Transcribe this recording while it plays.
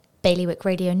Bailiwick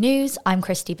Radio News, I'm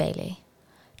Christy Bailey.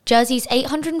 Jersey's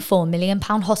 £804 million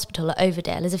hospital at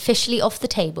Overdale is officially off the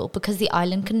table because the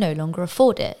island can no longer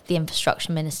afford it, the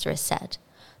infrastructure minister has said.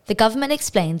 The government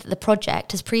explained that the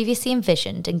project, as previously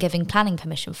envisioned and given planning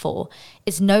permission for,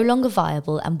 is no longer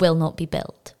viable and will not be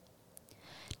built.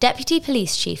 Deputy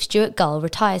Police Chief Stuart Gull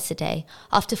retires today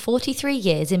after 43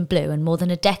 years in blue and more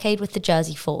than a decade with the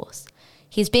Jersey Force.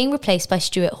 He is being replaced by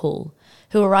Stuart Hall,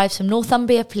 who arrives from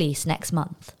Northumbria Police next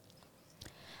month.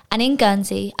 And in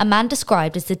Guernsey, a man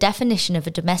described as the definition of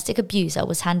a domestic abuser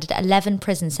was handed 11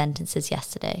 prison sentences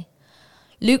yesterday.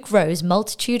 Luke Rowe's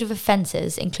multitude of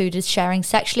offences included sharing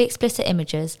sexually explicit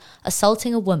images,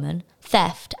 assaulting a woman,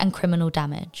 theft and criminal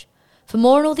damage. For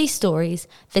more on all these stories,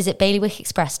 visit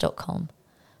bailiwickexpress.com.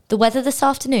 The weather this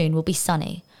afternoon will be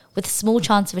sunny, with a small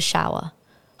chance of a shower.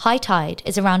 High tide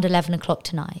is around 11 o'clock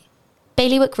tonight.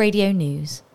 Bailiwick Radio News.